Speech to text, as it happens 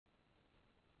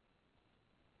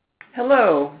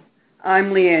Hello,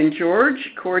 I'm Leanne George,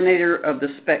 coordinator of the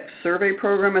SPEC Survey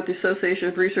Program at the Association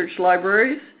of Research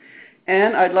Libraries,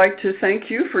 and I'd like to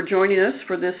thank you for joining us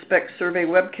for this SPEC Survey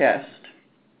webcast.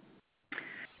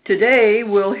 Today,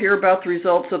 we'll hear about the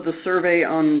results of the survey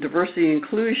on diversity and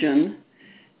inclusion,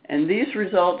 and these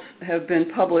results have been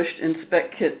published in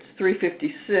SPEC Kit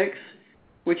 356,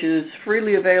 which is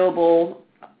freely available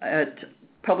at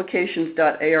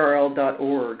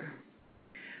publications.arl.org.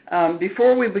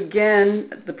 Before we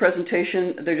begin the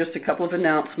presentation, there are just a couple of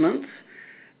announcements.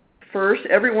 First,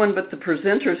 everyone but the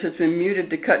presenters has been muted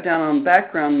to cut down on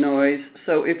background noise,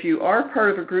 so if you are part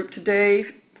of a group today,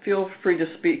 feel free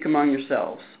to speak among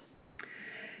yourselves.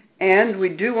 And we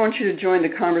do want you to join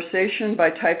the conversation by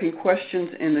typing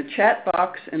questions in the chat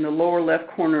box in the lower left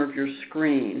corner of your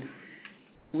screen.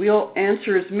 We'll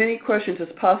answer as many questions as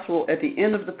possible at the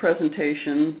end of the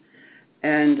presentation,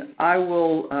 and I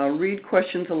will read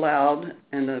questions aloud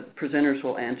and the presenters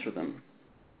will answer them.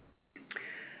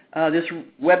 This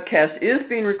webcast is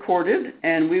being recorded,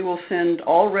 and we will send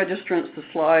all registrants the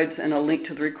slides and a link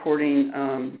to the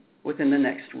recording within the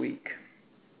next week.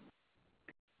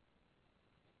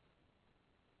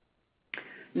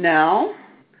 Now,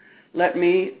 let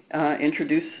me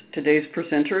introduce today's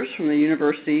presenters from the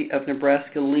University of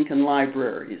Nebraska-Lincoln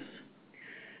Libraries.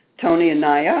 Toni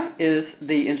Anaya is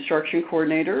the instruction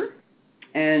coordinator,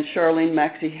 and Charlene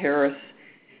Maxey-Harris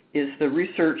is the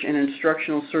Research and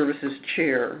Instructional Services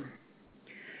Chair.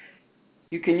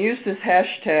 You can use this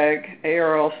hashtag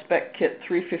ARL SPEC Kit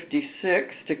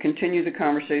 356 to continue the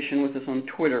conversation with us on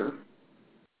Twitter.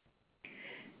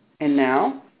 And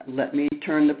now, let me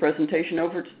turn the presentation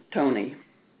over to Toni.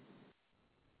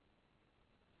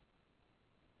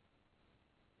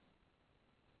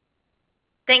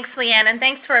 Thanks, Leanne, and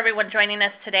thanks for everyone joining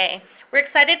us today. We're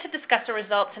excited to discuss the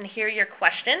results and hear your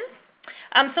questions.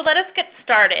 So let us get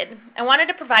started. I wanted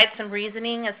to provide some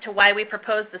reasoning as to why we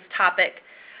proposed this topic.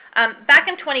 Back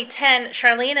in 2010,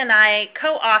 Charlene and I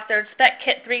co-authored SPEC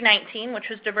Kit 319, which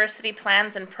was Diversity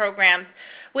Plans and Programs,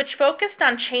 which focused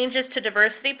on changes to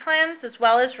diversity plans as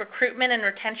well as recruitment and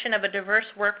retention of a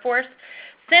diverse workforce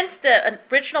since the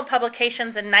original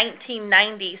publications in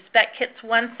 1990, SPEC Kits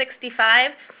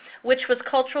 165, which was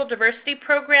Cultural Diversity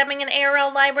Programming in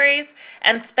ARL Libraries,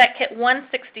 and SPEC Kit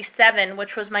 167,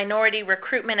 which was Minority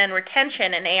Recruitment and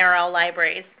Retention in ARL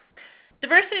Libraries.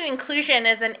 Diversity and inclusion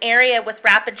is an area with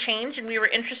rapid change, and we were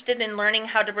interested in learning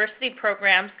how diversity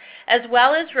programs, as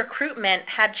well as recruitment,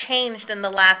 had changed in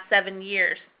the last 7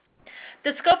 years.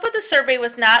 The scope of the survey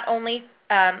was not only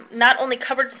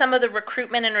covered some of the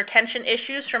recruitment and retention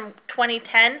issues from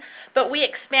 2010, but we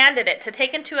expanded it to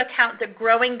take into account the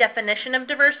growing definition of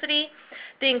diversity,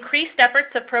 the increased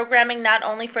efforts of programming not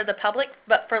only for the public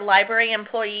but for library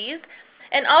employees,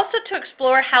 and also to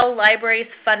explore how libraries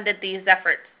funded these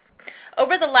efforts.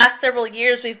 Over the last several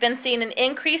years, we've been seeing an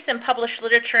increase in published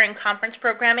literature and conference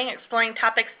programming exploring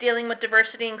topics dealing with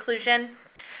diversity and inclusion,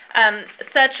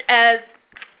 such as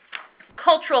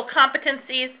cultural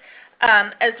competencies,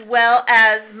 as well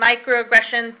as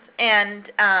microaggressions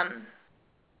and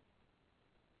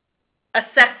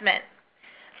assessment.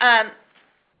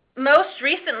 Most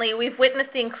recently, we've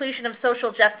witnessed the inclusion of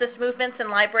social justice movements in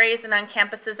libraries and on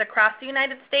campuses across the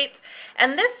United States,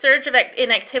 and this surge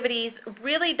in activities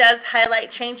really does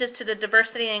highlight changes to the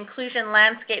diversity and inclusion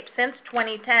landscape since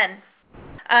 2010.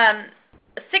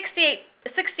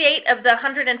 68 of the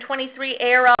 123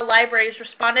 ARL libraries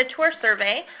responded to our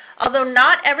survey, although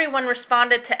not everyone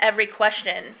responded to every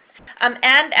question.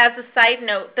 And as a side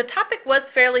note, the topic was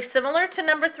fairly similar to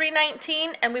number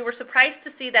 319, and we were surprised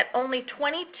to see that only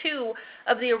 22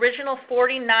 of the original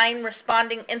 49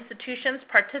 responding institutions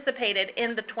participated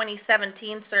in the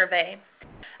 2017 survey.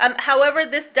 However,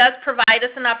 this does provide us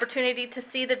an opportunity to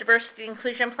see the diversity and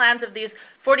inclusion plans of these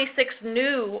 46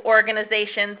 new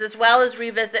organizations, as well as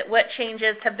revisit what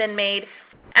changes have been made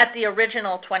at the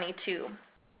original 22.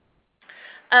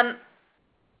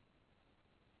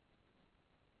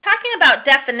 Talking about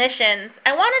definitions,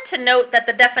 I wanted to note that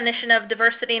the definition of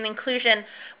diversity and inclusion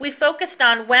we focused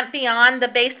on went beyond the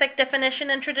basic definition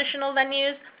in traditional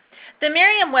venues. The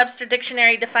Merriam-Webster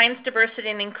Dictionary defines diversity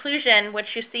and inclusion,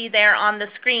 which you see there on the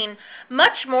screen,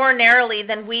 much more narrowly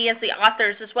than we as the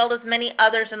authors, as well as many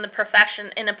others in the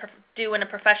profession do in a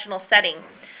professional setting.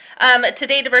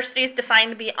 Today, diversity is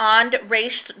defined beyond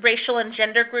racial and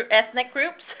ethnic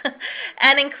groups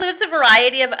and includes a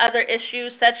variety of other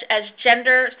issues such as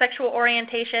gender, sexual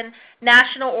orientation,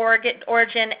 national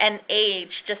origin, and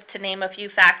age, just to name a few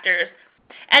factors.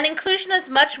 And inclusion is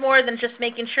much more than just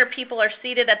making sure people are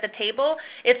seated at the table.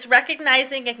 It's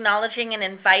recognizing, acknowledging, and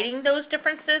inviting those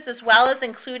differences, as well as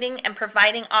including and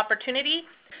providing opportunity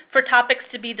for topics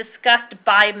to be discussed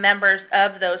by members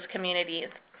of those communities.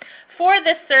 For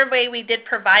this survey, we did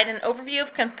provide an overview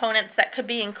of components that could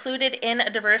be included in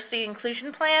a diversity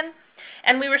inclusion plan,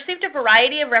 and we received a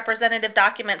variety of representative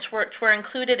documents which were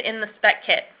included in the SPEC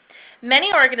Kit.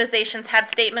 Many organizations had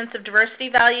statements of diversity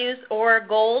values or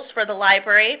goals for the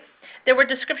library. There were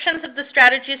descriptions of the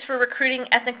strategies for recruiting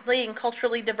ethnically and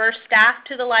culturally diverse staff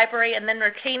to the library and then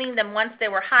retaining them once they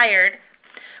were hired.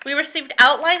 We received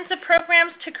outlines of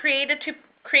programs created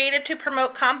to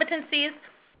promote competencies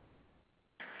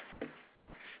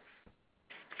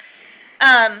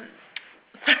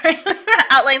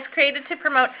outlines created to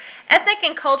promote ethnic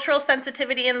and cultural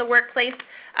sensitivity in the workplace,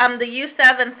 the use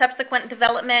of and subsequent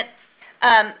development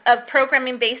of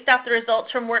programming based off the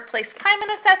results from workplace climate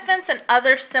assessments and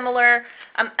other similar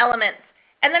elements.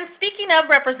 And then speaking of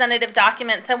representative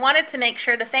documents, I wanted to make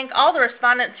sure to thank all the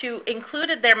respondents who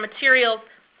included their materials.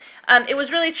 It was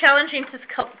really challenging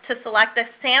to select a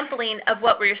sampling of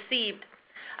what we received.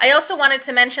 I also wanted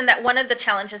to mention that one of the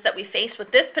challenges that we faced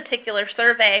with this particular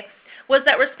survey was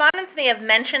that respondents may have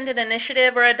mentioned an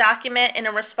initiative or a document in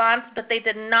a response, but they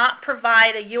did not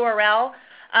provide a URL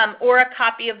or a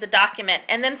copy of the document.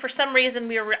 And then for some reason,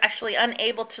 we were actually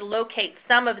unable to locate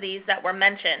some of these that were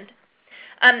mentioned.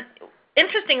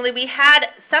 Interestingly, we had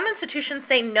some institutions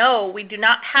say, no, we do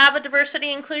not have a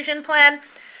diversity inclusion plan,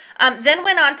 then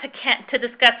went on to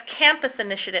discuss campus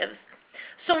initiatives.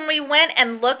 So when we went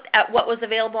and looked at what was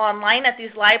available online at these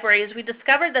libraries, we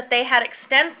discovered that they had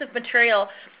extensive material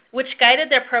which guided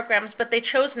their programs, but they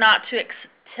chose not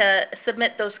to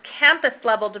submit those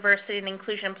campus-level diversity and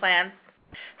inclusion plans.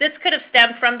 This could have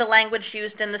stemmed from the language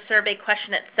used in the survey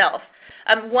question itself.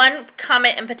 One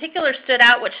comment in particular stood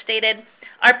out which stated,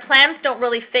 our plans don't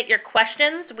really fit your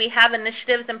questions. We have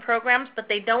initiatives and programs, but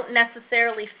they don't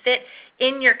necessarily fit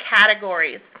in your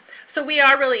categories. So we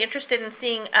are really interested in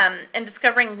seeing and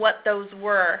discovering what those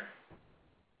were.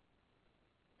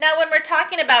 Now when we're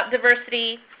talking about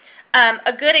diversity,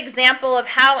 a good example of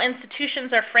how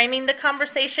institutions are framing the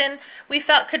conversation we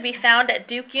felt could be found at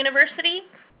Duke University.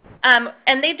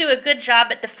 And they do a good job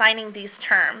at defining these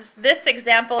terms. This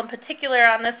example in particular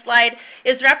on this slide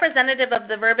is representative of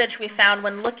the verbiage we found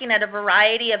when looking at a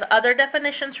variety of other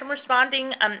definitions from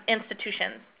responding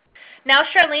institutions. Now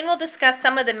Charlene will discuss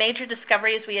some of the major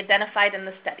discoveries we identified in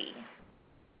the study.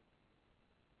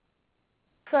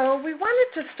 So we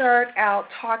wanted to start out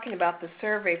talking about the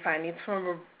survey findings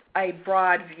from a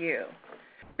broad view.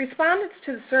 Respondents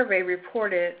to the survey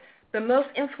reported the most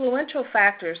influential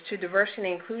factors to diversity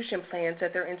and inclusion plans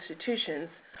at their institutions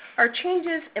are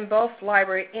changes in both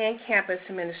library and campus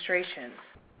administrations.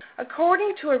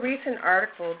 According to a recent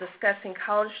article discussing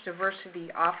college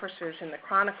diversity officers in the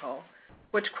Chronicle,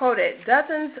 which quoted,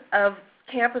 dozens of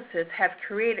campuses have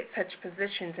created such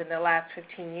positions in the last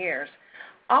 15 years,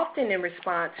 often in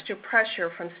response to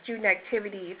pressure from student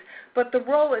activities, but the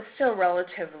role is still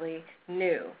relatively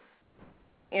new,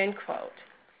 end quote.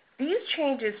 These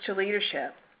changes to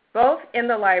leadership, both in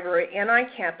the library and on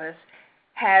campus,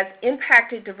 has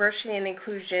impacted diversity and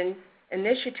inclusion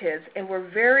initiatives and were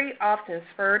very often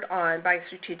spurred on by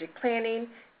strategic planning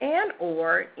and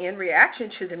or in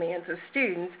reaction to demands of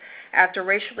students after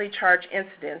racially charged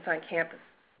incidents on campus.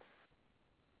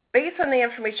 Based on the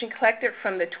information collected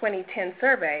from the 2010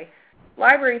 survey,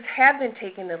 libraries have been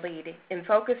taking the lead in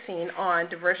focusing on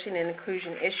diversity and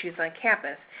inclusion issues on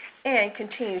campus and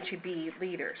continue to be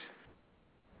leaders.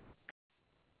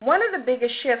 One of the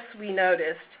biggest shifts we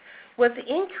noticed was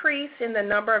the increase in the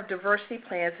number of diversity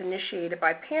plans initiated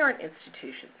by parent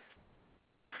institutions.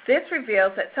 This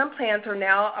reveals that some plans are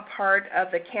now a part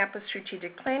of the campus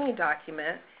strategic planning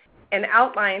document and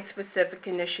outline specific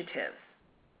initiatives.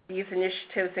 These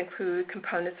initiatives include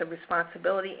components of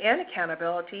responsibility and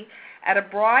accountability at a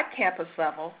broad campus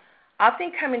level,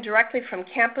 often coming directly from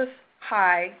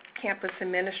campus-high campus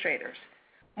administrators.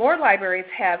 More libraries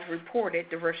have reported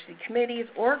diversity committees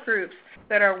or groups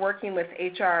that are working with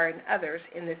HR and others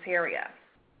in this area.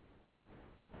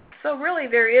 So really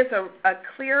there is a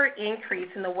clear increase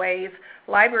in the ways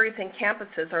libraries and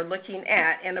campuses are looking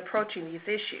at and approaching these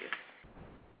issues.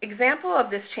 Example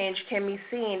of this change can be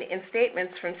seen in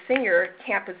statements from senior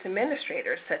campus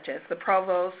administrators such as the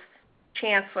provost,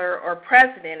 chancellor, or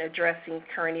president addressing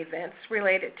current events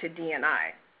related to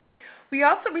D&I. We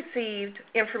also received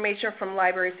information from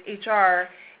libraries' HR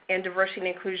and diversity and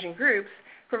inclusion groups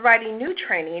providing new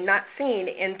training not seen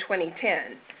in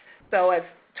 2010. So as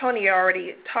Toni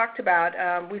already talked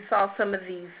about, we saw some of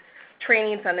these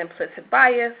trainings on implicit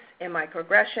bias and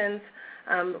microaggressions.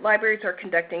 Libraries are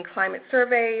conducting climate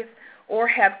surveys or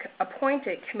have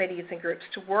appointed committees and groups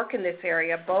to work in this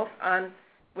area, both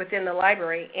within the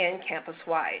library and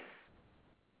campus-wide.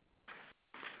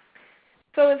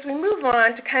 So as we move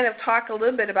on to kind of talk a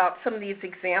little bit about some of these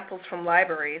examples from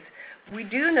libraries, we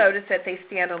do notice that they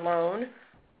stand alone.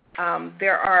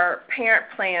 There are parent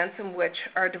plans in which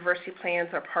our diversity plans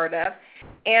are part of,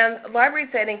 and libraries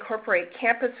that incorporate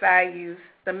campus values,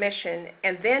 the mission,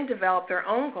 and then develop their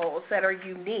own goals that are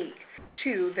unique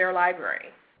to their library.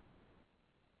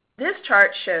 This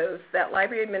chart shows that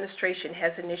library administration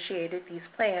has initiated these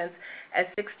plans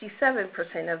at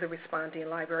 67% of the responding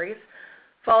libraries,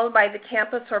 followed by the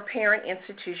campus or parent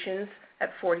institutions at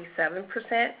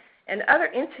 47%, and other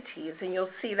entities, and you'll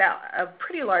see that a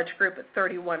pretty large group at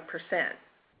 31%.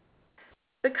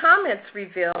 The comments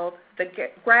revealed the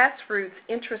grassroots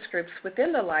interest groups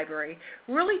within the library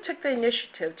really took the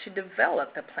initiative to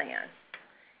develop the plan.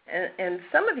 And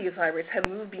some of these libraries have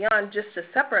moved beyond just a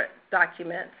separate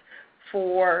document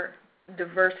for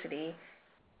diversity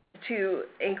to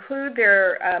include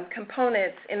their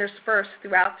components interspersed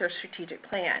throughout their strategic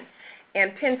plan.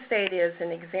 And Penn State is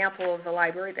an example of the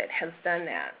library that has done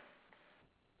that.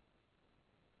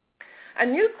 A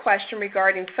new question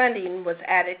regarding funding was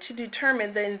added to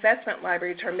determine the investment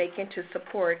libraries are making to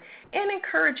support and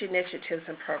encourage initiatives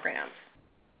and programs.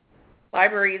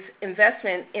 Libraries'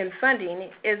 investment in funding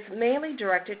is mainly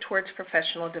directed towards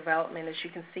professional development, as you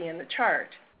can see in the chart.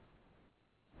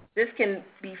 This can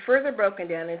be further broken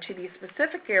down into these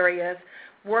specific areas,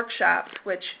 workshops,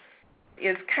 which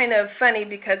is kind of funny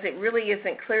because it really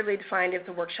isn't clearly defined if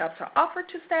the workshops are offered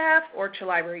to staff or to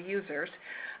library users.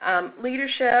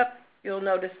 Leadership, you'll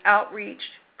notice outreach,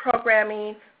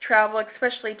 programming, travel,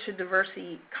 especially to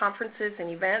diversity conferences and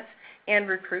events, and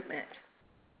recruitment.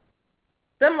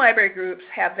 Some library groups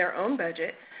have their own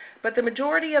budget, but the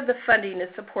majority of the funding is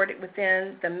supported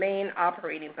within the main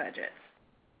operating budgets.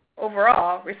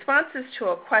 Overall, responses to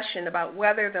a question about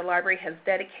whether the library has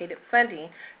dedicated funding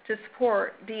to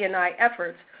support D&I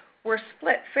efforts were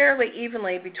split fairly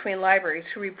evenly between libraries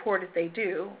who reported they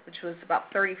do, which was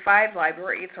about 35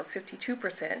 libraries or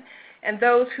 52%, and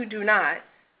those who do not,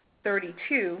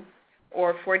 32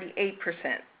 or 48%.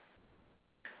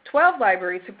 12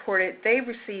 libraries reported they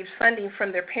received funding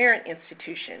from their parent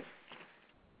institution.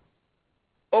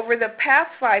 Over the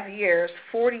past 5 years,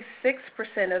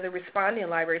 46% of the responding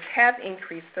libraries have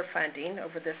increased their funding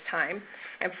over this time,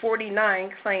 and 49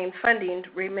 claimed funding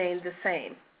remained the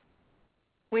same.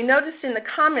 We noticed in the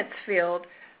comments field,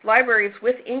 libraries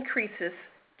with increases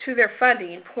to their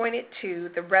funding pointed to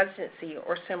the residency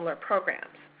or similar programs.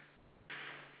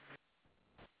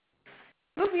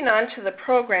 Moving on to the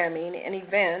programming and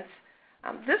events,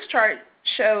 this chart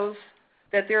shows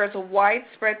that there is a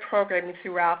widespread programming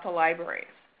throughout the libraries.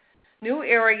 New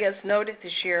areas noted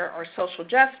this year are social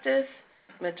justice,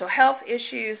 mental health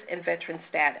issues, and veteran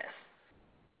status.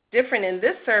 Different in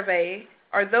this survey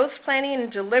are those planning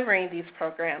and delivering these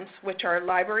programs, which are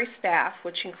library staff,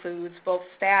 which includes both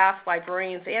staff,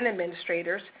 librarians, and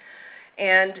administrators,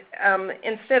 and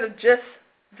instead of just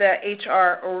the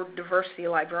HR or diversity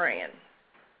librarian.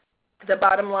 The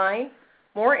bottom line,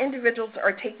 more individuals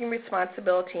are taking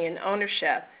responsibility and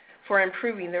ownership for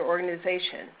improving their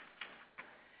organization.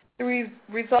 The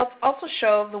results also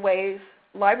show the ways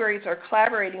libraries are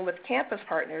collaborating with campus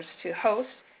partners to host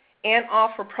and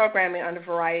offer programming on a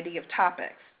variety of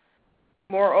topics.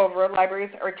 Moreover, libraries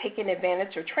are taking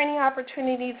advantage of training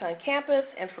opportunities on campus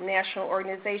and from national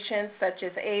organizations such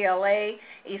as ALA,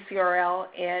 ACRL,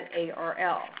 and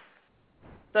ARL.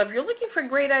 So if you're looking for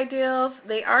great ideas,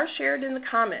 they are shared in the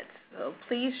comments, so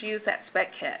please use that SPEC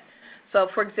Kit. So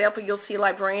for example, you'll see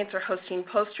librarians are hosting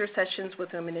poster sessions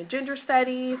with women and gender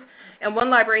studies, and one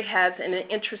library has an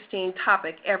interesting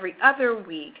topic every other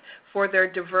week for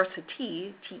their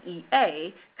diversity,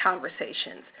 TEA,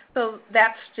 conversations. So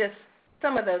that's just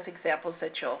some of those examples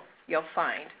that you'll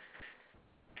find.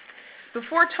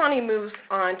 Before Toni moves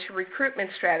on to recruitment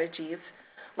strategies,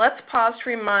 let's pause to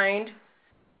remind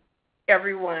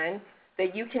everyone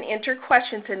that you can enter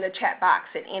questions in the chat box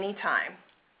at any time.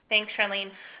 Thanks, Charlene.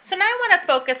 So now I want to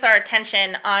focus our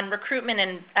attention on recruitment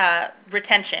and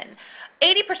retention.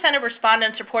 80% of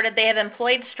respondents reported they have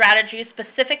employed strategies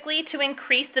specifically to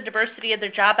increase the diversity of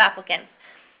their job applicants.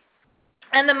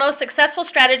 And the most successful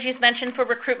strategies mentioned for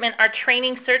recruitment are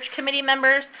training search committee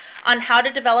members on how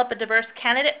to develop a diverse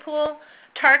candidate pool,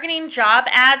 targeting job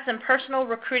ads and personal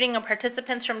recruiting of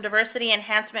participants from diversity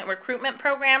enhancement recruitment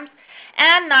programs,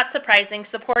 and, not surprising,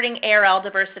 supporting ARL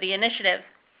diversity initiatives.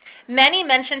 Many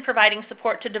mentioned providing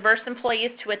support to diverse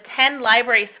employees to attend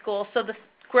library school, so the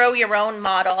grow your own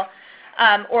model,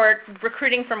 or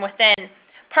recruiting from within,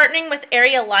 partnering with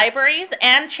area libraries,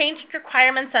 and changing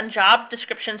requirements on job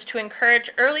descriptions to encourage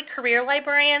early career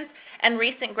librarians and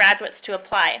recent graduates to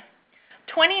apply.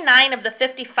 29 of the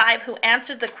 55 who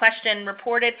answered the question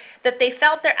reported that they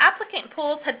felt their applicant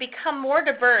pools had become more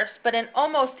diverse, but in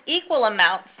almost equal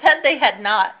amounts said they had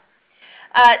not.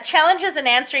 Challenges in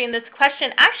answering this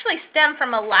question actually stem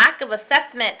from a lack of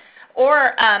assessment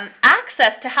or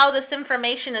access to how this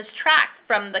information is tracked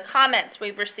from the comments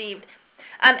we've received,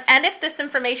 and if this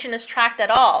information is tracked at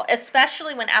all,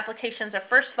 especially when applications are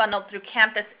first funneled through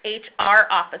campus HR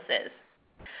offices.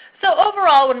 So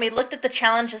overall, when we looked at the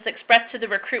challenges expressed to the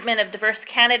recruitment of diverse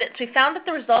candidates, we found that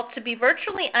the results to be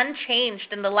virtually unchanged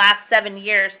in the last 7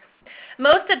 years.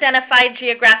 Most identified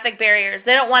geographic barriers.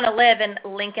 They don't want to live in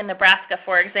Lincoln, Nebraska,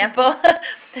 for example.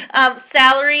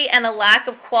 Salary and a lack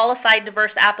of qualified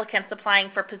diverse applicants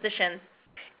applying for positions.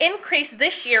 Increased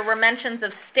this year were mentions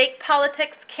of state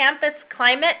politics, campus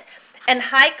climate, and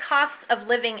high costs of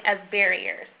living as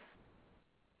barriers.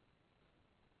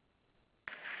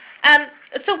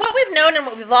 So what we've known and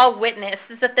what we've all witnessed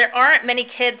is that there aren't many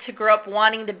kids who grow up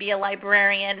wanting to be a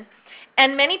librarian,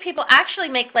 and many people actually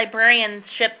make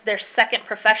librarianship their second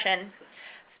profession.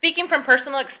 Speaking from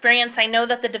personal experience, I know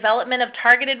that the development of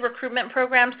targeted recruitment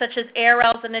programs such as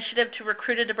ARL's initiative to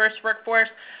recruit a diverse workforce,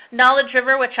 Knowledge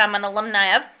River, which I'm an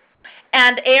alumni of,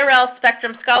 and ARL's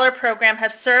Spectrum Scholar Program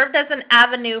have served as an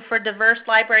avenue for diverse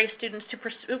library students to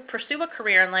pursue a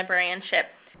career in librarianship.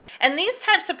 And these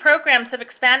types of programs have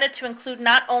expanded to include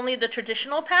not only the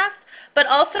traditional path, but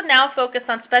also now focus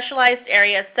on specialized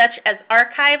areas such as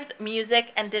archives, music,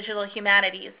 and digital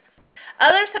humanities.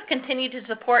 Others have continued to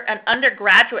support an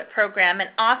undergraduate program and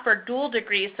offer dual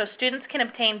degrees so students can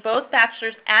obtain both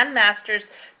bachelor's and master's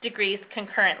degrees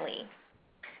concurrently.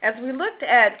 As we looked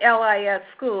at LIS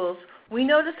schools, we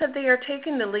noticed that they are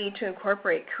taking the lead to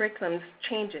incorporate curriculum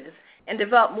changes and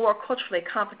develop more culturally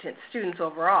competent students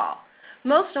overall.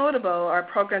 Most notable are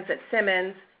programs at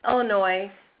Simmons,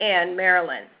 Illinois, and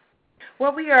Maryland.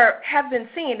 What we have been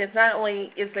seeing is not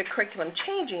only is the curriculum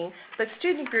changing, but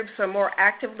student groups are more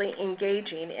actively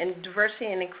engaging in diversity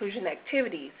and inclusion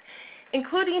activities,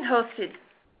 including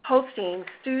hosting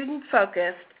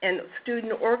student-focused and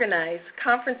student-organized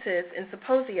conferences and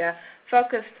symposia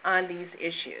focused on these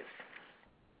issues.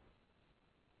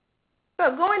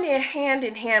 So going hand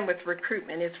in hand with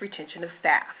recruitment is retention of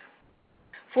staff.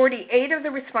 48 of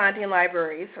the responding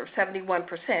libraries, or 71%,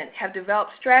 have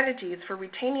developed strategies for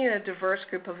retaining a diverse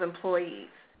group of employees.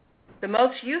 The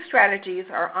most used strategies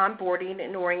are onboarding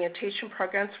and orientation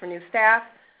programs for new staff,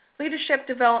 leadership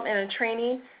development and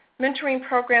training, mentoring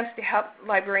programs to help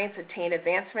librarians attain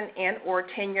advancement and or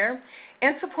tenure,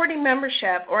 and supporting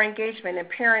membership or engagement in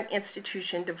parent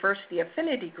institution diversity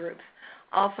affinity groups,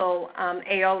 also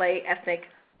ALA ethnic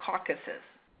caucuses.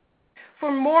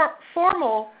 For more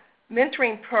formal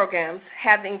mentoring programs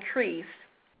have increased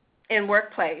in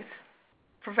workplace,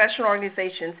 professional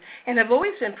organizations, and have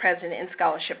always been present in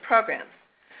scholarship programs.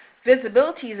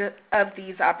 Visibility of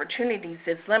these opportunities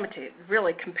is limited,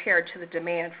 really, compared to the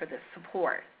demand for this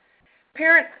support.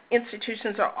 Parent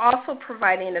institutions are also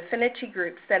providing affinity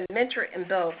groups that mentor and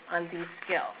build on these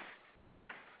skills.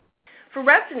 For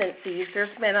residencies,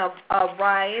 there's been a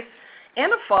rise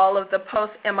and a fall of the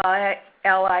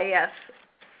post-LIS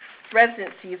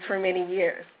residencies for many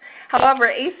years.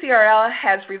 However, ACRL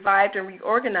has revived and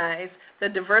reorganized the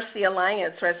Diversity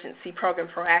Alliance residency program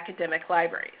for academic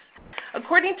libraries.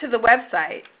 According to the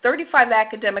website, 35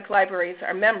 academic libraries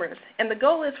are members, and the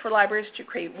goal is for libraries to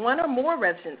create one or more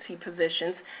residency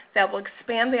positions that will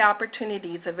expand the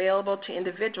opportunities available to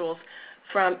individuals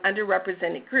from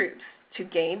underrepresented groups to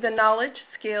gain the knowledge,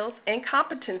 skills, and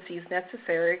competencies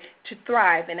necessary to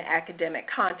thrive in an academic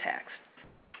context.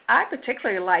 I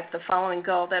particularly like the following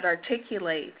goal that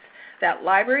articulates that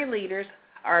library leaders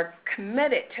are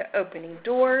committed to opening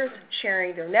doors,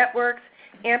 sharing their networks,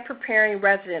 and preparing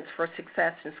residents for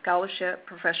success in scholarship,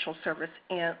 professional service,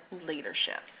 and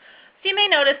leadership. So you may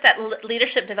notice that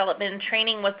leadership development and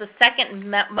training was the second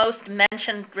most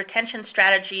mentioned retention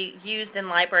strategy used in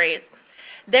libraries.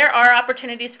 There are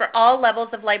opportunities for all levels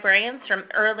of librarians from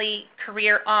early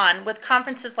career on, with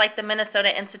conferences like the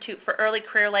Minnesota Institute for Early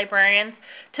Career Librarians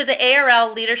to the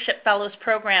ARL Leadership Fellows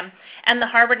Program and the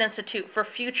Harvard Institute for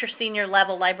Future Senior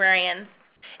Level Librarians.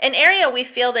 An area we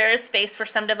feel there is space for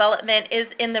some development is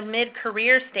in the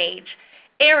mid-career stage.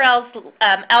 ARL's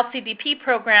LCDP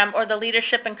program, or the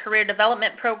Leadership and Career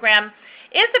Development Program,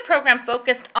 is a program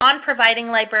focused on providing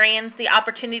librarians the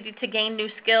opportunity to gain new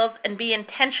skills and be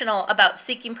intentional about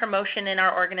seeking promotion in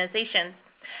our organizations.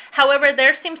 However,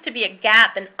 there seems to be a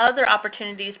gap in other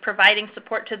opportunities providing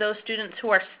support to those students who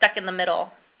are stuck in the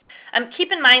middle.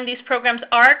 Keep in mind these programs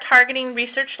are targeting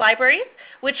research libraries,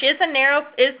 which is a narrow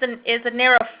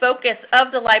focus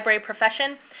of the library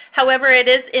profession. However, it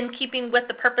is in keeping with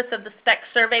the purpose of the SPEC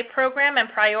survey program and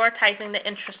prioritizing the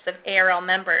interests of ARL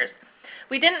members.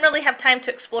 We didn't really have time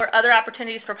to explore other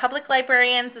opportunities for public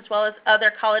librarians as well as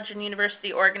other college and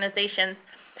university organizations.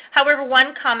 However,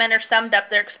 one commenter summed up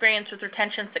their experience with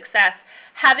retention success.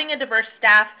 Having a diverse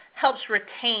staff helps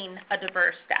retain a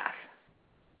diverse staff.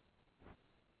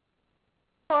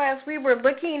 So as we were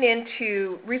looking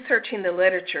into researching the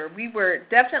literature, we were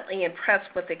definitely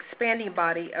impressed with the expanding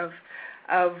body of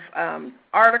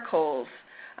articles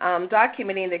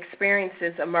documenting the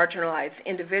experiences of marginalized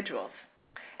individuals.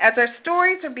 As our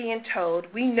stories are being told,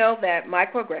 we know that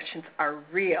microaggressions are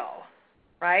real,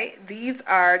 right? These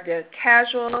are the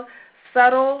casual,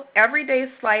 subtle, everyday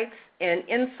slights and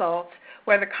insults,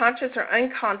 whether conscious or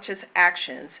unconscious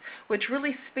actions, which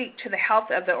really speak to the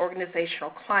health of the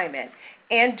organizational climate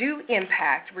and do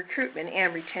impact recruitment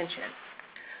and retention.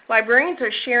 Librarians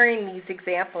are sharing these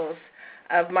examples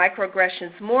of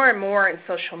microaggressions more and more in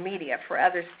social media for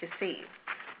others to see.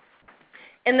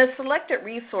 In the selected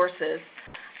resources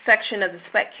section of the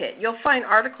SPEC Kit, you'll find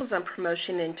articles on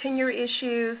promotion and tenure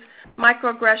issues,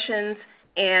 microaggressions,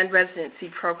 and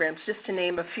residency programs, just to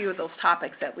name a few of those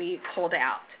topics that we pulled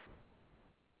out.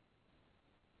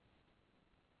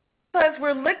 So as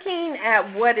we're looking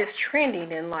at what is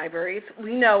trending in libraries,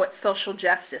 we know it's social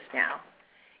justice now.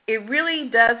 It really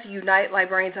does unite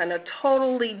librarians on a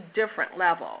totally different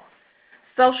level.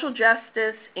 Social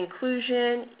justice,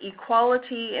 inclusion,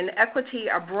 equality, and equity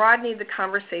are broadening the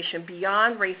conversation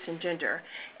beyond race and gender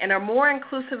and are more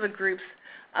inclusive of groups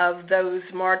of those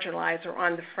marginalized or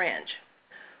on the fringe.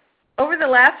 Over the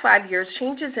last 5 years,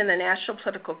 changes in the national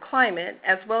political climate,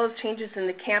 as well as changes in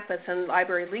the campus and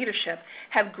library leadership,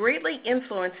 have greatly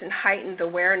influenced and heightened the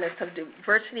awareness of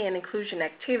diversity and inclusion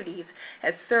activities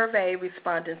at survey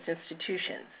respondents'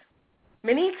 institutions.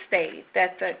 Many state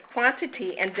that the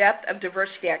quantity and depth of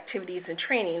diversity activities and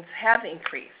trainings have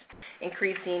increased,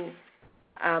 including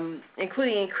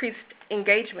increased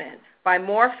engagement by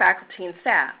more faculty and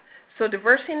staff. So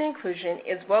diversity and inclusion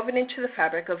is woven into the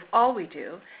fabric of all we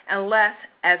do and less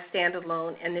as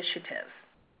standalone initiatives.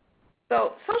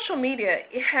 So social media,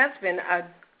 it has been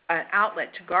an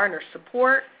outlet to garner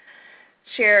support,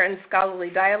 share in scholarly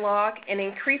dialogue, and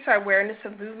increase our awareness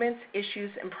of movements,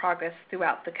 issues, and progress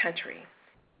throughout the country.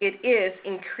 It is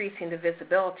increasing the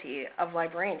visibility of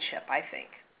librarianship, I think.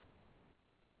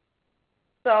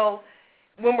 So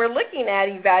when we're looking at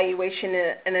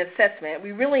evaluation and assessment,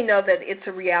 we really know that it's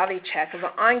a reality check of an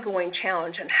ongoing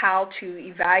challenge on how to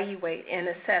evaluate and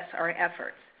assess our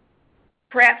efforts.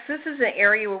 Perhaps this is an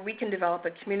area where we can develop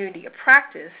a community of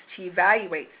practice to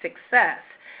evaluate success,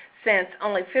 since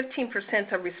only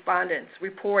 15% of respondents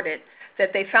reported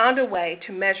that they found a way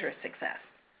to measure success.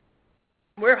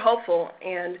 We're hopeful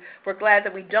and we're glad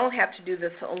that we don't have to do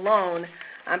this alone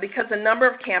because a number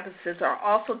of campuses are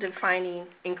also defining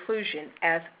inclusion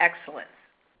as excellence.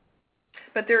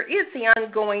 But there is the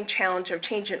ongoing challenge of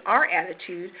changing our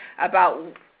attitude about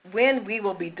when we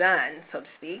will be done, so to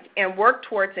speak, and work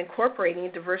towards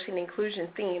incorporating diversity and inclusion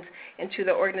themes into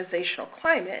the organizational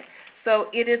climate so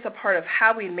it is a part of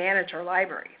how we manage our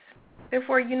libraries.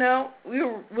 Therefore, you know,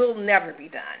 we'll never be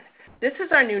done. This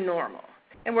is our new normal,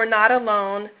 and we're not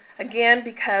alone, again,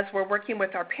 because we're working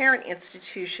with our parent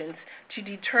institutions to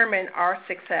determine our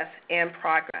success and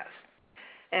progress.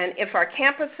 And if our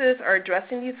campuses are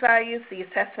addressing these values, the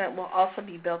assessment will also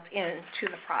be built into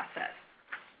the process.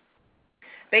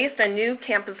 Based on new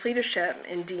campus leadership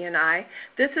in D&I,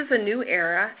 this is a new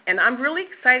era, and I'm really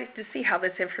excited to see how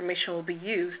this information will be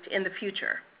used in the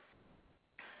future.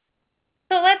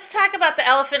 So let's talk about the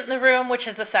elephant in the room, which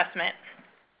is assessment.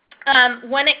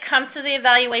 When it comes to the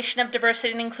evaluation of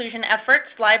diversity and inclusion efforts,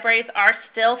 libraries are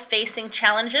still facing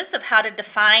challenges of how to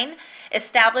define,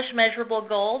 establish measurable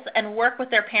goals, and work with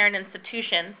their parent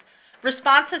institutions.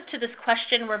 Responses to this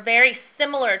question were very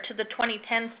similar to the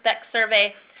 2010 SPEC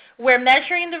survey, where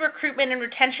measuring the recruitment and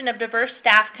retention of diverse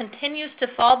staff continues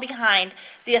to fall behind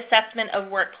the assessment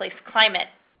of workplace climate.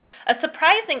 A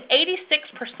surprising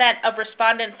 86% of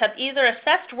respondents have either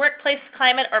assessed workplace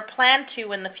climate or plan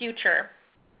to in the future.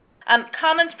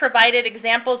 Commons provided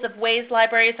examples of ways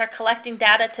libraries are collecting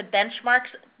data to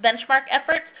benchmark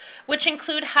efforts, which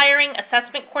include hiring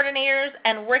assessment coordinators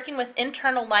and working with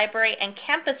internal library and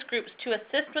campus groups to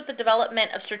assist with the development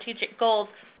of strategic goals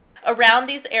around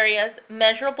these areas,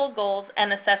 measurable goals,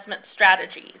 and assessment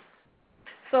strategies.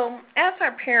 So as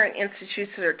our parent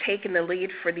institutions are taking the lead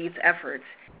for these efforts,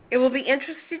 it will be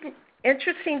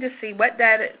interesting to see what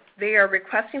data they are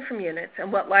requesting from units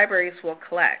and what libraries will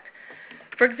collect.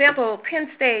 For example, Penn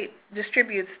State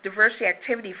distributes diversity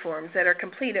activity forms that are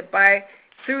completed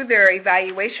through their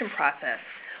evaluation process,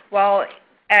 while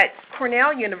at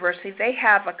Cornell University they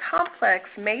have a complex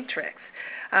matrix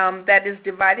that is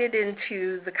divided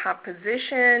into the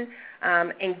composition,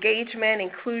 engagement,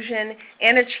 inclusion,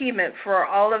 and achievement for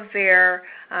all of their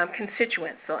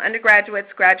constituents. So undergraduates,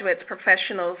 graduates,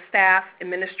 professionals, staff,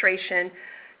 administration,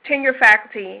 tenure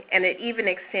faculty, and it even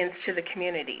extends to the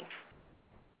community.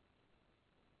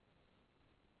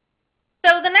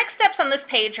 So the next steps on this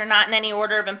page are not in any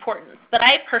order of importance, but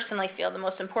I personally feel the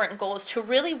most important goal is to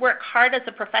really work hard as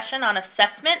a profession on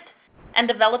assessment and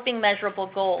developing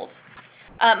measurable goals.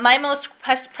 My most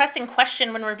pressing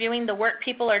question when reviewing the work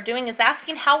people are doing is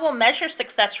asking how we'll measure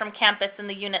success from campus in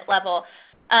the unit level.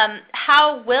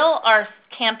 How will our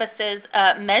campuses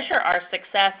measure our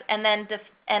success and then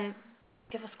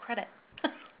give us credit?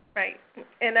 Right.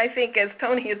 And I think, as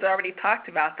Toni has already talked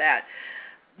about that,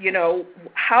 you know,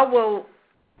 how will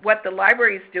what the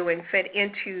library is doing fit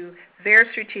into their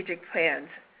strategic plans?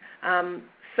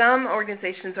 Some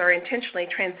organizations are intentionally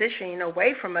transitioning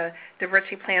away from a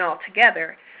diversity plan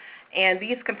altogether, and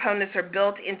these components are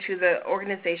built into the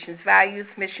organization's values,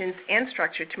 missions, and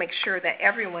structure to make sure that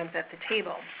everyone's at the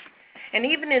table. And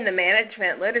even in the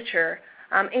management literature,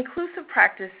 inclusive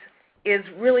practice is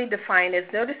really defined as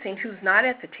noticing who's not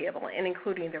at the table and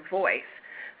including their voice.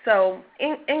 So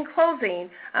in closing,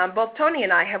 both Toni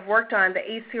and I have worked on the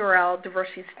ACRL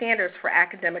diversity standards for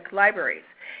academic libraries.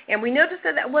 And we noticed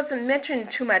that wasn't mentioned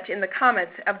too much in the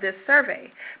comments of this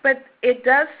survey, but it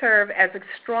does serve as a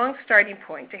strong starting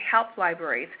point to help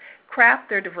libraries craft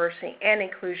their diversity and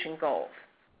inclusion goals.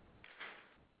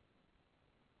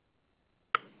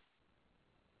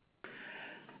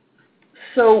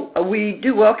 So we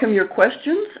do welcome your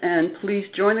questions, and please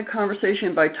join the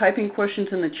conversation by typing questions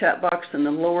in the chat box in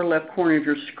the lower left corner of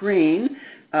your screen.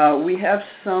 We have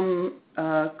some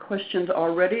questions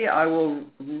already. I will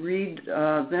read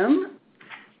them.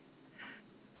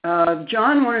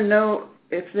 John wanted to know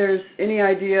if there's any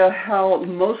idea how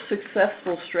most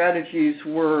successful strategies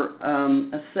were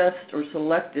assessed or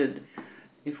selected.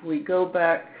 If we go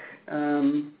back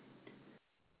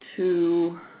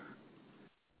to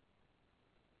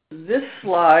this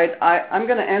slide, I'm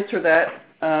going to answer that.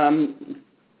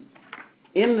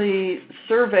 In the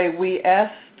survey, we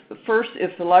asked first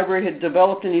if the library had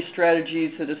developed any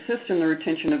strategies that assist in the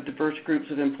retention of diverse groups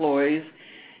of employees.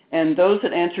 And those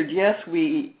that answered yes,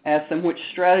 we asked them which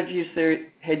strategies they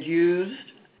had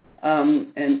used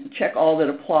and check all that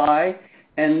apply.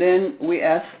 And then we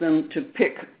asked them to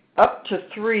pick up to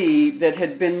 3 that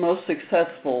had been most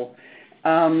successful.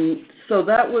 So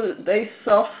that was, they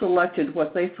self-selected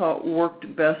what they thought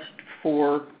worked best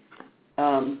for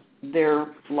their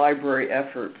library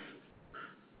efforts.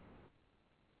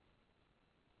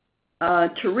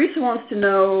 Teresa wants to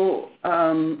know,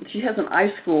 she has an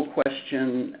iSchool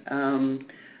question.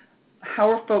 How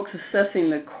are folks assessing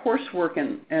the coursework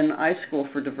in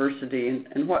iSchool for diversity,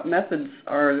 and what methods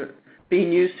are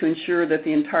being used to ensure that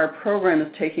the entire program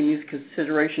is taking these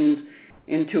considerations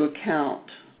into account?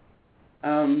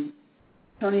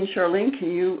 Toni and Charlene,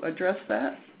 can you address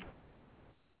that?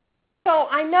 So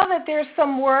I know that there's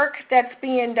some work that's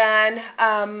being done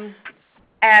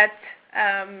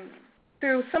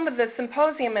through some of the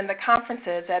symposium and the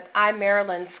conferences at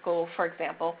iMaryland School, for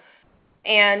example,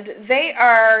 and they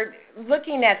are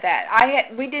looking at that.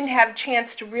 We didn't have a chance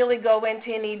to really go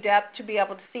into any depth to be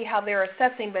able to see how they're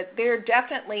assessing, but they're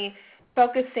definitely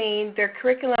focusing their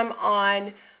curriculum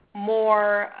on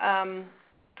more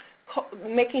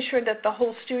making sure that the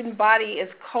whole student body is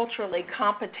culturally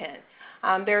competent.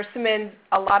 There's been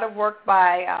a lot of work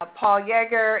by Paul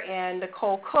Yeager and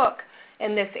Nicole Cook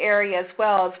in this area as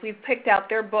well, as we've picked out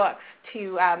their books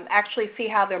to actually see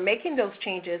how they're making those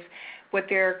changes with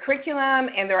their curriculum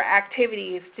and their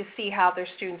activities to see how their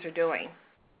students are doing.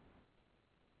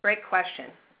 Great question.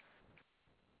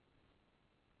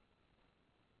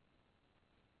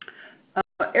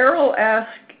 Errol asked,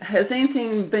 has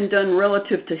anything been done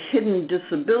relative to hidden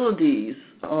disabilities,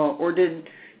 or did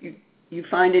you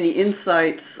find any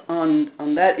insights on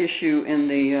that issue in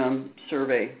the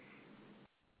survey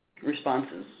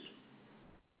responses?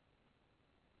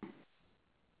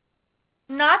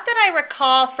 Not that I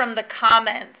recall from the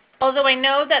comments, although I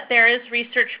know that there is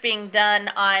research being done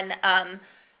on,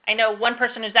 I know one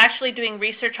person who's actually doing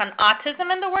research on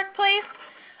autism in the workplace.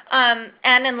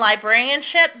 and in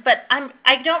librarianship, but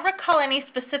I don't recall any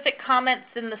specific comments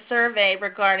in the survey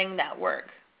regarding that work.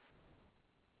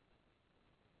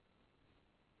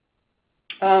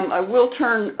 I will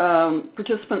turn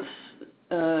participants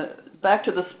back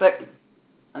to the SPEC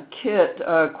Kit.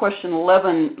 Question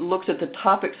 11 looks at the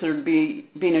topics that are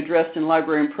being addressed in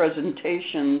librarian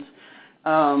presentations,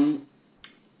 and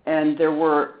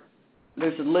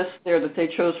there's a list there that they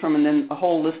chose from, and then a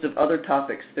whole list of other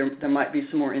topics. There might be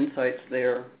some more insights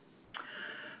there.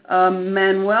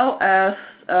 Manuel asks,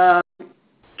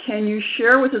 can you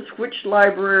share with us which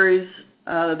libraries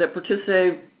that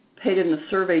participated in the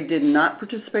survey did not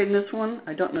participate in this one?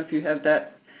 I don't know if you have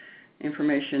that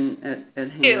information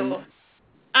at hand.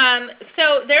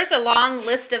 So there's a long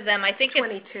list of them. I think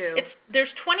 22. There's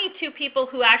 22 people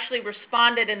who actually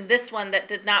responded in this one that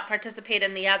did not participate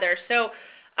in the other. So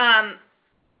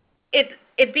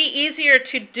it'd be easier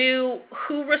to do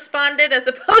who responded as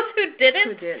opposed to who didn't.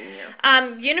 Who didn't,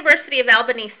 yeah. University of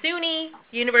Albany SUNY,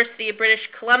 University of British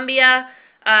Columbia,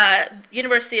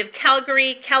 University of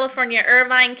Calgary, California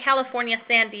Irvine, California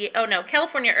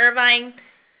Irvine,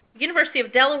 University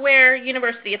of Delaware,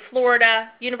 University of Florida,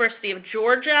 University of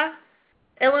Georgia,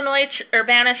 Illinois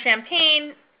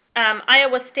Urbana-Champaign,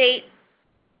 Iowa State,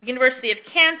 University of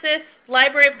Kansas,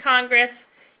 Library of Congress,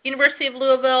 University of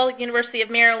Louisville, University of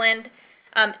Maryland,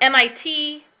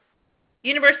 MIT,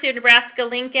 University of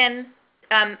Nebraska-Lincoln,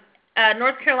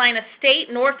 North Carolina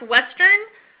State, Northwestern,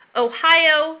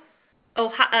 Ohio,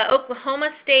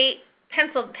 Oklahoma State, Penn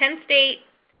State,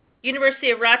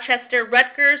 University of Rochester,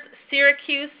 Rutgers,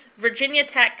 Syracuse, Virginia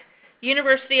Tech,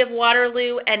 University of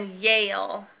Waterloo, and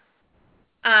Yale.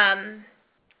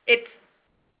 It's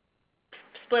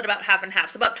split about half and half.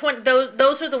 So about 20,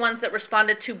 those are the ones that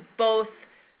responded to both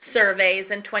surveys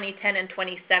in 2010 and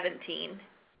 2017.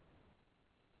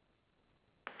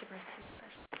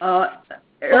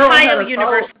 Ohio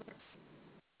University.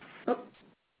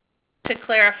 To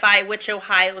clarify which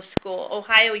Ohio school.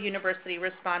 Ohio University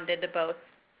responded to both.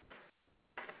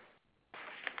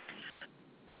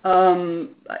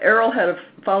 Errol had a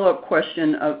follow-up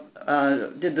question of,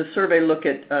 did the survey look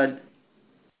at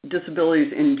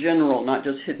disabilities in general, not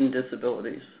just hidden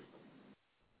disabilities?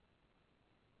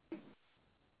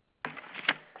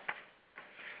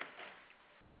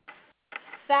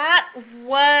 That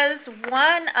was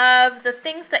one of the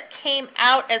things that came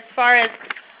out as far as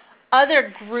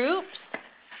other groups.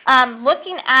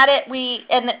 Looking at it,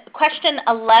 in question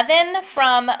 11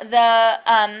 from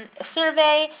the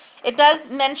survey, it does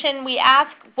mention, we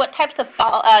ask what types of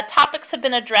topics have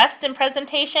been addressed in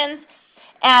presentations,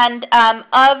 and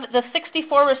of the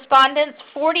 64 respondents,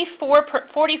 44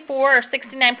 or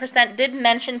 69% did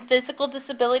mention physical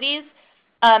disabilities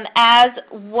as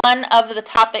one of the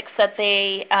topics that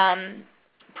they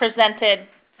presented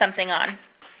something on.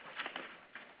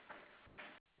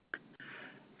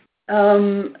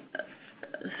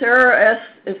 Sarah asks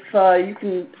if you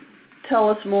can tell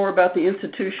us more about the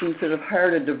institutions that have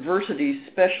hired a diversity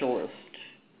specialist.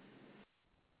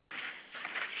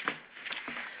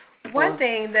 One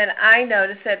thing that I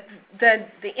noticed that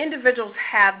the individuals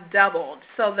have doubled.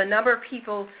 So the number of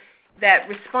people that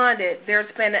responded,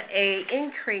 there's been an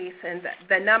increase in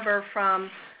the number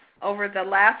from over the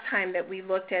last time that we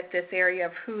looked at this area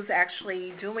of who's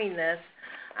actually doing this.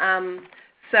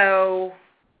 So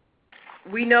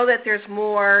we know that there's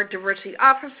more diversity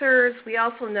officers. We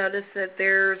also notice that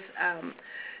there's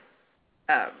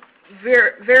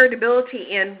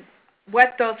variability in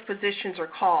what those positions are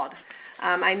called.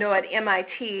 I know at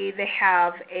MIT they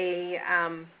have a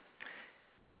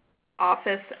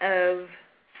Office of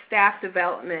Staff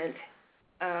Development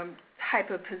type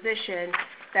of position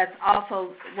that's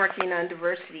also working on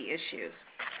diversity issues.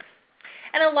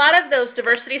 And a lot of those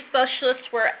diversity specialists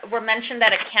were mentioned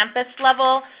at a campus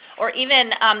level, or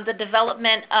even the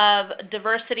development of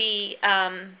diversity.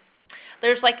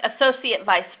 There's like associate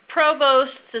vice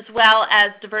provosts as well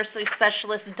as diversity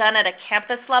specialists done at a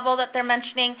campus level that they're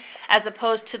mentioning, as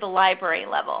opposed to the library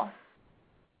level.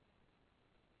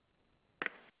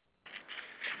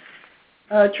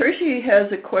 Tracy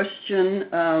has a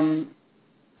question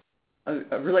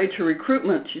related to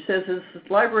recruitment. She says, as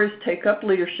libraries take up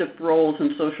leadership roles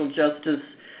in social justice,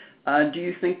 do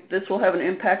you think this will have an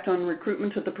impact on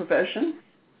recruitment to the profession?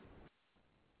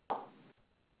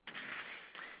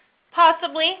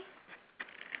 Possibly.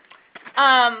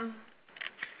 I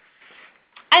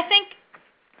think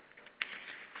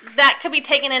that could be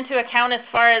taken into account as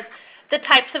far as the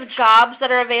types of jobs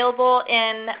that are available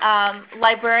in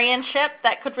librarianship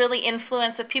that could really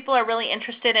influence. If people are really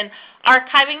interested in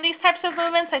archiving these types of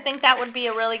movements, I think that would be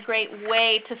a really great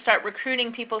way to start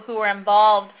recruiting people who are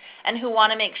involved and who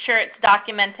want to make sure it's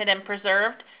documented and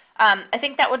preserved. I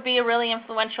think that would be a really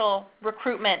influential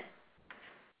recruitment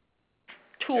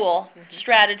tool,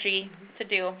 strategy to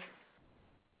do.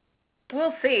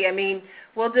 We'll see. I mean,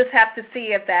 we'll just have to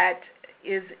see if that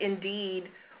is indeed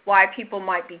why people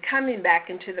might be coming back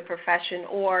into the profession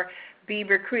or be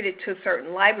recruited to a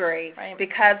certain library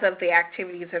because of the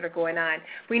activities that are going on.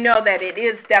 We know that it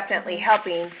is definitely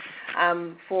helping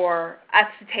for us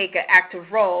to take an active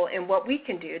role in what we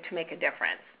can do to make a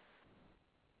difference.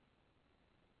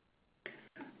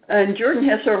 And Jordan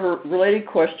has a related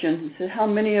question. He said, how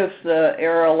many of the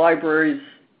ARL libraries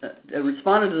that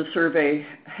responded to the survey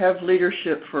have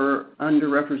leadership for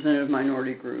underrepresented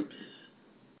minority groups?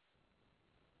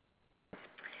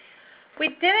 We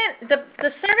didn't,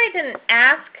 the survey didn't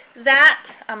ask that.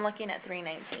 I'm looking at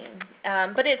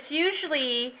 319. But it's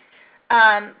usually,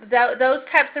 those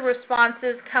types of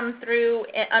responses come through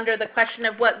under the question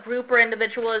of what group or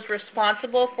individual is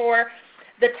responsible for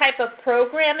the type of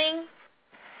programming.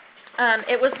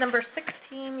 It was number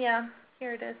 16, yeah,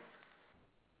 here it is.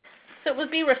 So it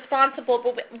would be responsible,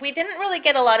 but we didn't really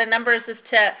get a lot of numbers as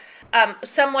to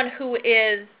someone who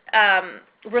is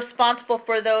responsible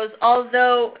for those,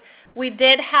 although we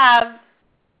did have,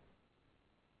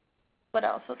 what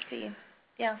else? Let's see.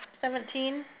 Yeah,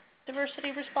 17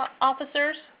 diversity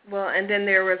officers. Well, and then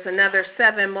there was another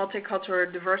 7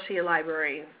 multicultural diversity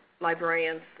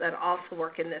librarians that also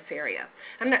work in this area.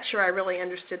 I'm not sure I really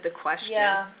understood the question.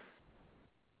 Yeah.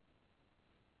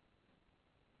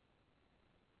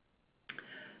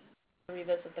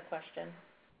 Revisit the question.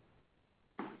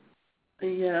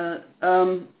 Yeah.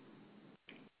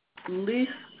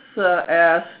 Lisa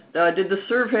asked, did the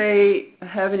survey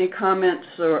have any comments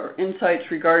or insights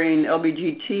regarding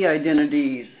LGBTQ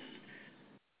identities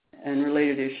and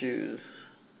related issues?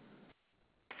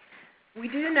 We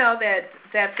do know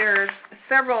that there's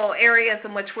several areas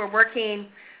in which we're working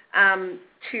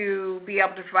to be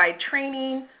able to provide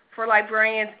training for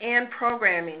librarians and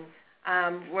programming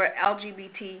were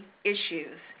LGBT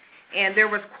issues. And there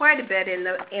was quite a bit in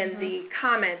the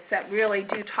comments that really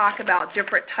do talk about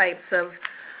different types of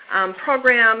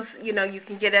programs. You know, you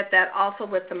can get at that also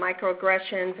with the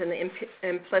microaggressions and the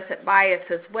implicit bias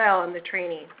as well in the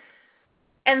training.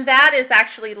 And that is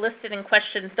actually listed in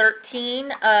question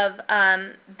 13 of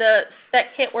the SPEC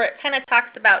Kit, where it kind of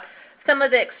talks about some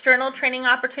of the external training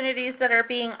opportunities that are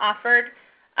being offered.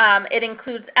 It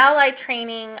includes ally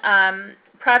training,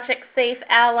 Project Safe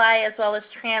Ally, as well as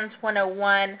Trans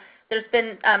 101. There's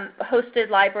been hosted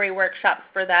library workshops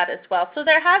for that as well. So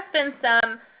there has been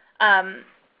some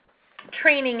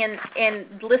training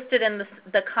listed in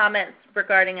the comments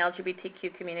regarding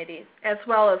LGBTQ communities. As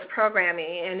well as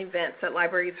programming and events that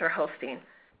libraries are hosting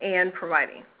and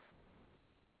providing.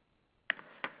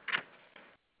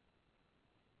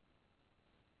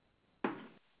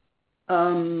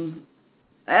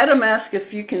 Adam asked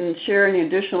if you can share any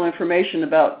additional information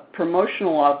about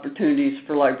promotional opportunities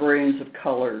for librarians of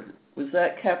color. Was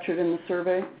that captured in the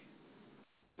survey?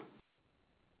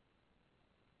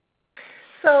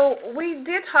 So we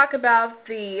did talk about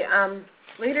the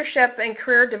Leadership and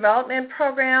Career Development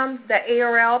Program that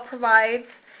ARL provides.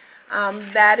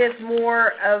 That is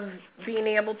more of being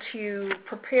able to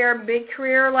prepare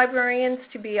mid-career librarians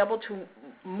to be able to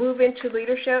move into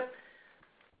leadership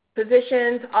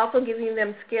positions, also giving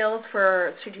them skills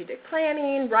for strategic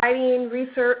planning, writing,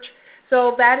 research.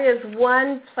 So that is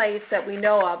one place that we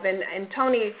know of. And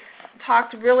Toni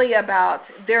talked really about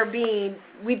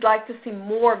we'd like to see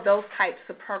more of those types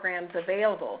of programs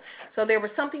available. So there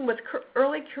was something with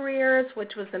early careers,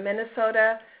 which was the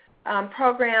Minnesota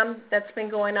program that's been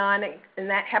going on, and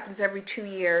that happens every 2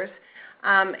 years.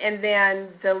 And then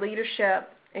the Leadership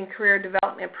and Career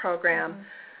Development Program.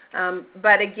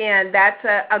 But again, that's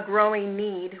a growing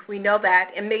need. We know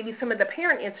that. And maybe some of the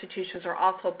parent institutions are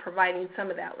also providing some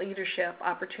of that leadership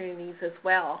opportunities as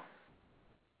well.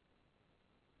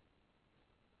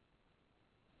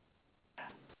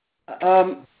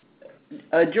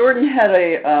 Jordan had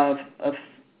a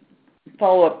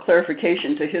follow-up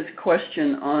clarification to his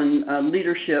question on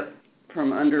leadership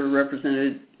from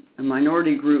underrepresented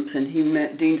minority groups, and he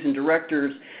meant deans and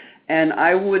directors. And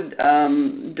I would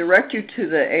direct you to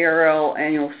the ARL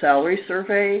annual salary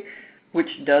survey, which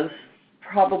does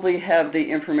probably have the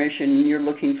information you're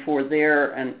looking for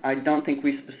there, and I don't think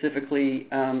we specifically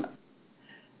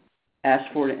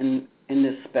asked for it in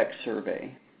this SPEC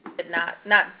survey. Not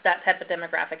that type of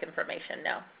demographic information,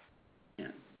 no. Yeah.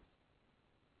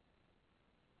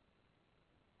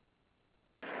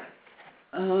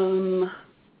 John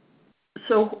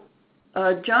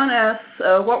asks,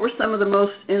 what were some of the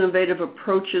most innovative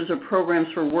approaches or programs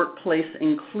for workplace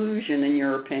inclusion in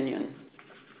your opinion?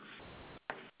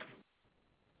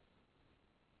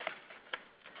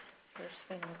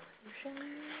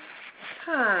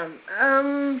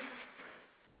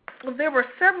 Well, there were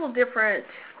several different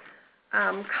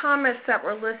comments that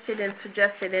were listed and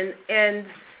suggested, and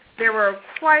there were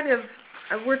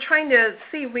we're trying to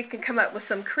see if we can come up with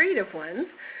some creative ones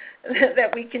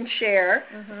that we can share.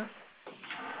 Mm-hmm.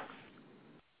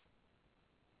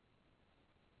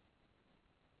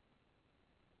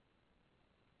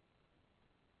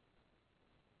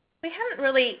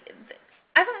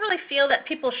 I don't really feel that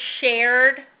people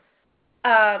shared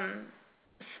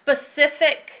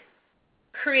specific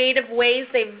creative ways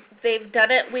they've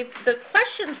done it. The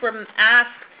questions were asked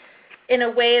in a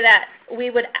way that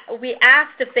we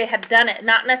asked if they had done it,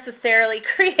 not necessarily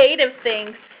creative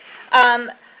things. I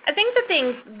think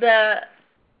the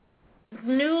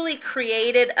newly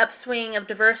created upswing of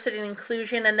diversity and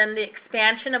inclusion and then the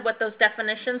expansion of what those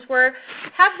definitions were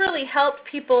have really helped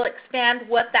people expand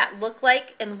what that looked like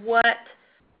and what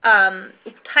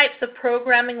types of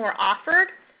programming were offered.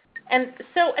 And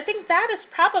so I think that is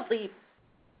probably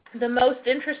the most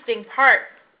interesting part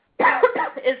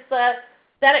is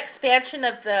that expansion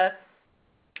of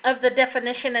the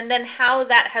definition and then how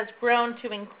that has grown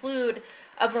to include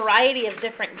a variety of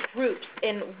different groups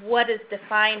in what is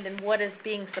defined and what is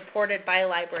being supported by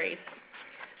libraries.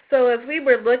 So as we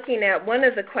were looking at one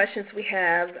of the questions we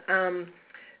have,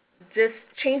 just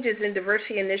changes in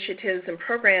diversity initiatives and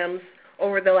programs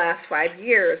over the last 5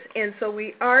 years. And so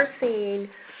we are seeing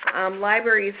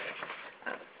libraries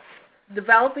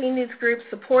developing these groups,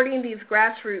 supporting these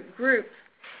grassroots groups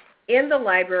in the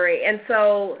library. And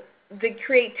so the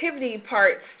creativity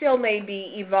part still may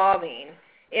be evolving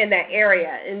in that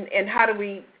area. And how do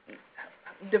we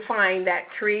define that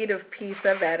creative piece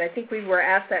of that? I think we were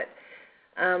asked that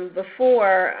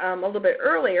before, a little bit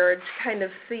earlier, to kind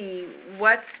of see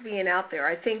what's being out there.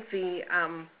 I think the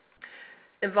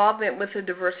involvement with the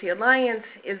Diversity Alliance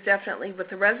is definitely with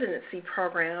the residency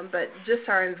program, but just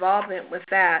our involvement with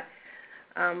that,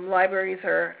 libraries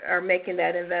are making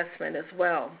that investment as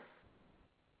well.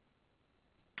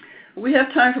 We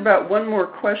have time for about one more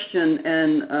question,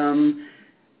 and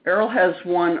Errol has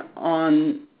one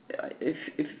on if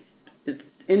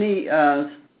any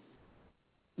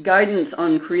guidance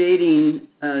on creating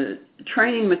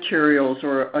training materials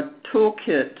or a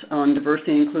toolkit on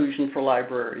diversity and inclusion for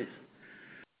libraries.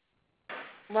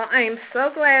 Well, I am so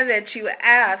glad that you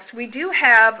asked. We do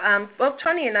have, both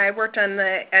Toni and I worked on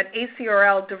at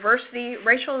ACRL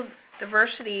racial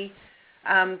diversity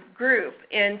group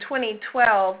in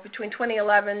 2012, between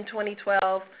 2011 and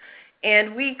 2012,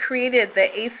 and we created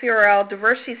the ACRL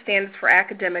Diversity Standards for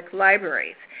Academic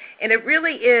Libraries. And it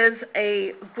really is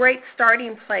a great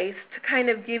starting place to kind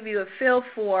of give you a feel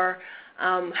for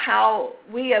how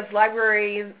we as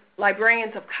librarians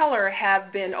of color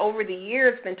have been over the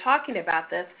years been talking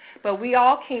about this, but we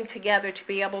all came together to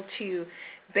be able to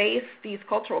base these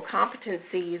cultural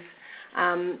competencies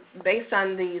based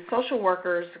on the social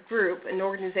workers group and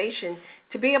organization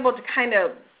to be able to kind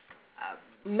of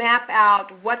map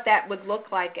out what that would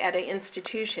look like at an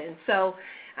institution. So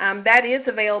that is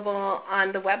available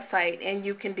on the website, and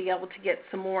you can be able to get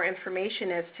some more information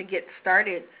as to get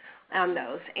started on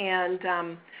those.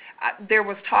 And there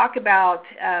was talk about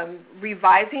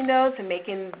revising those and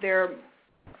making there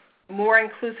more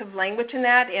inclusive language in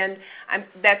that, and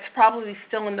that's probably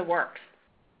still in the works.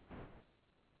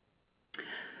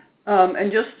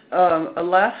 And just a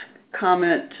last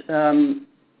comment,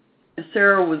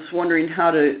 Sarah was wondering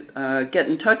how to get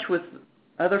in touch with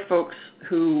other folks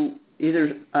who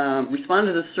either respond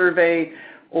to the survey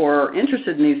or are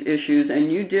interested in these issues,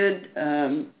 and you did,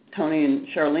 Toni and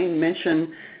Charlene,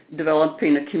 mention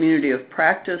developing a community of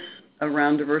practice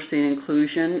around diversity and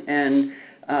inclusion, and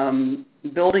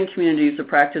building communities of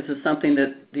practice is something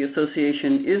that the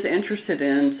association is interested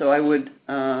in. So I would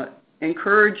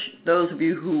encourage those of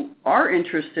you who are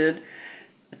interested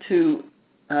to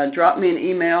drop me an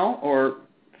email, or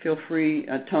feel free,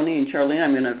 Toni and Charlene,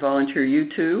 I'm going to volunteer you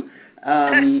too.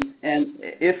 And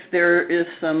if there is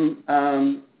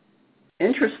some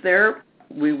interest there,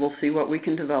 we will see what we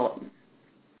can develop.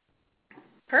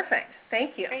 Perfect.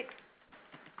 Thank you. Great.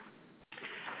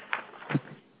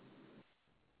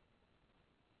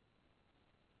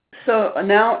 So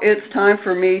now it's time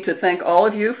for me to thank all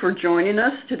of you for joining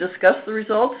us to discuss the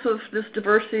results of this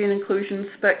Diversity and Inclusion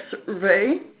SPEC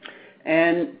survey,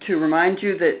 and to remind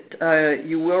you that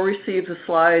you will receive the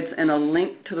slides and a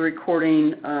link to the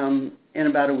recording in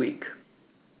about a week.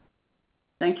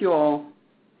 Thank you all.